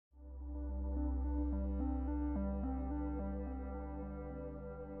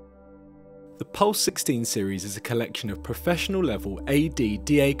The Pulse16 series is a collection of professional level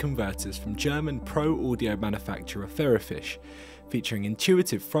AD/DA converters from German pro audio manufacturer Ferrofish, featuring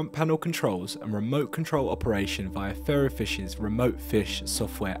intuitive front panel controls and remote control operation via Ferrofish's RemoteFish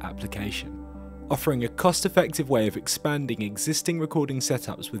software application. Offering a cost-effective way of expanding existing recording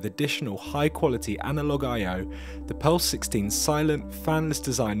setups with additional high-quality analog I/O, the Pulse16's silent, fanless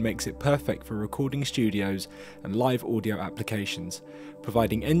design makes it perfect for recording studios and live audio applications,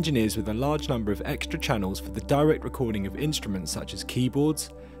 providing engineers with a large number of extra channels for the direct recording of instruments such as keyboards,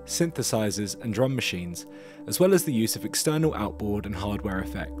 synthesizers and drum machines, as well as the use of external outboard and hardware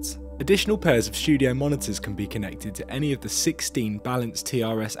effects. Additional pairs of studio monitors can be connected to any of the 16 balanced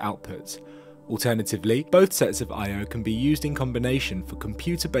TRS outputs. Alternatively, both sets of I/O can be used in combination for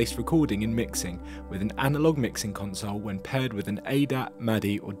computer-based recording and mixing with an analog mixing console when paired with an ADAT,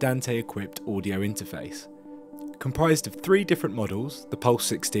 MADI or Dante equipped audio interface. Comprised of 3 different models, the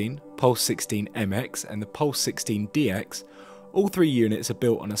Pulse16, Pulse16 MX and the Pulse16 DX, all 3 units are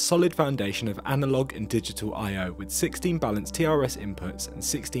built on a solid foundation of analog and digital I/O with 16 balanced TRS inputs and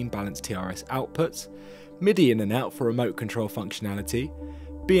 16 balanced TRS outputs, MIDI in and out for remote control functionality,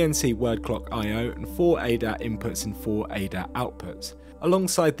 BNC Word Clock I/O and 4 ADAT inputs and 4 ADAT outputs.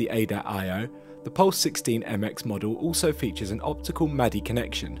 Alongside the ADAT I/O, the Pulse16 MX model also features an optical MADI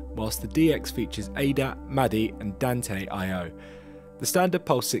connection, whilst the DX features ADAT, MADI and Dante I/O. The standard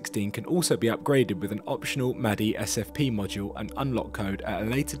Pulse16 can also be upgraded with an optional MADI SFP module and unlock code at a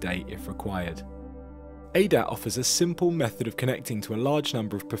later date if required. ADAT offers a simple method of connecting to a large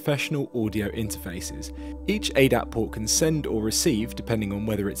number of professional audio interfaces. Each ADAT port can send or receive, depending on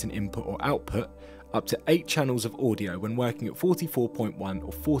whether it's an input or output, up to 8 channels of audio when working at 44.1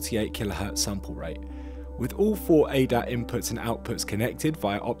 or 48 kHz sample rate. With all 4 ADAT inputs and outputs connected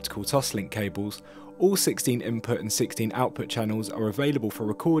via optical toslink cables, all 16 input and 16 output channels are available for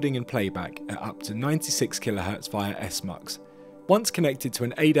recording and playback at up to 96 kHz via SMUX. Once connected to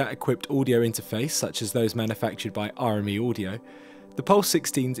an ADAT-equipped audio interface, such as those manufactured by RME Audio, the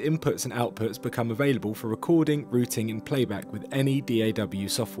Pulse16's inputs and outputs become available for recording, routing and playback with any DAW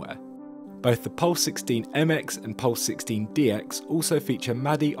software. Both the Pulse16 MX and Pulse16 DX also feature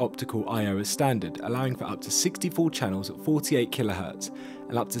MADI optical I/O as standard, allowing for up to 64 channels at 48 kHz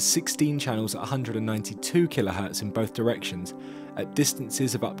and up to 16 channels at 192 kHz in both directions, at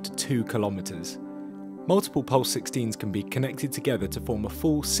distances of up to 2 km. Multiple Pulse16s can be connected together to form a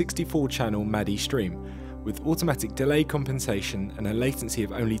full 64-channel MADI stream, with automatic delay compensation and a latency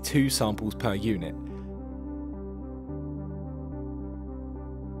of only 2 samples per unit.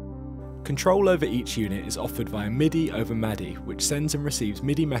 Control over each unit is offered via MIDI over MADI, which sends and receives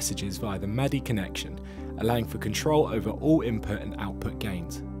MIDI messages via the MADI connection, allowing for control over all input and output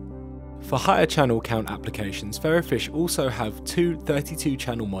gains. For higher channel count applications, Ferrofish also have 2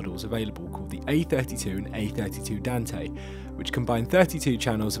 32-channel models available called the A32 and A32 Dante, which combine 32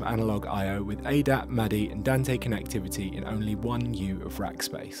 channels of analog I/O with ADAT, MADI and Dante connectivity in only 1 U of rack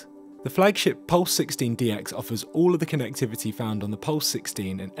space. The flagship Pulse16 DX offers all of the connectivity found on the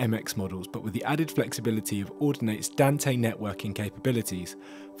Pulse16 and MX models, but with the added flexibility of Ordinate's Dante networking capabilities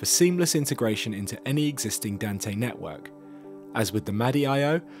for seamless integration into any existing Dante network. As with the MADI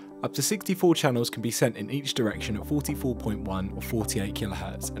I/O, up to 64 channels can be sent in each direction at 44.1 or 48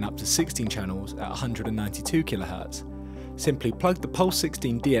 kHz and up to 16 channels at 192 kHz. Simply plug the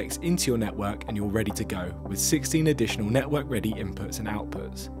Pulse16 DX into your network and you're ready to go, with 16 additional network-ready inputs and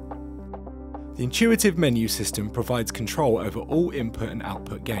outputs. The intuitive menu system provides control over all input and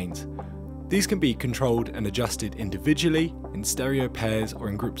output gains. These can be controlled and adjusted individually, in stereo pairs or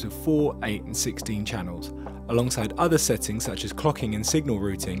in groups of 4, 8 and 16 channels, alongside other settings such as clocking and signal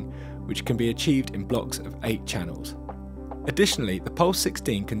routing, which can be achieved in blocks of 8 channels. Additionally, the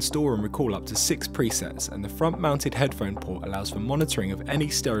Pulse16 can store and recall up to 6 presets, and the front-mounted headphone port allows for monitoring of any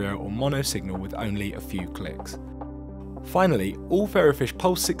stereo or mono signal with only a few clicks. Finally, all Ferrofish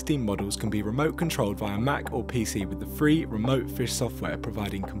Pulse16 models can be remote controlled via Mac or PC with the free RemoteFish software,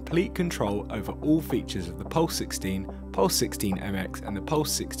 providing complete control over all features of the Pulse16, Pulse16 MX and the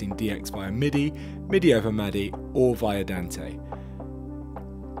Pulse16 DX via MIDI, MIDI over MADI or via Dante.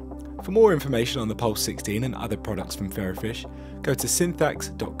 For more information on the Pulse16 and other products from Ferrofish, go to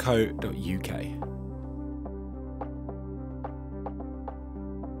syntax.co.uk.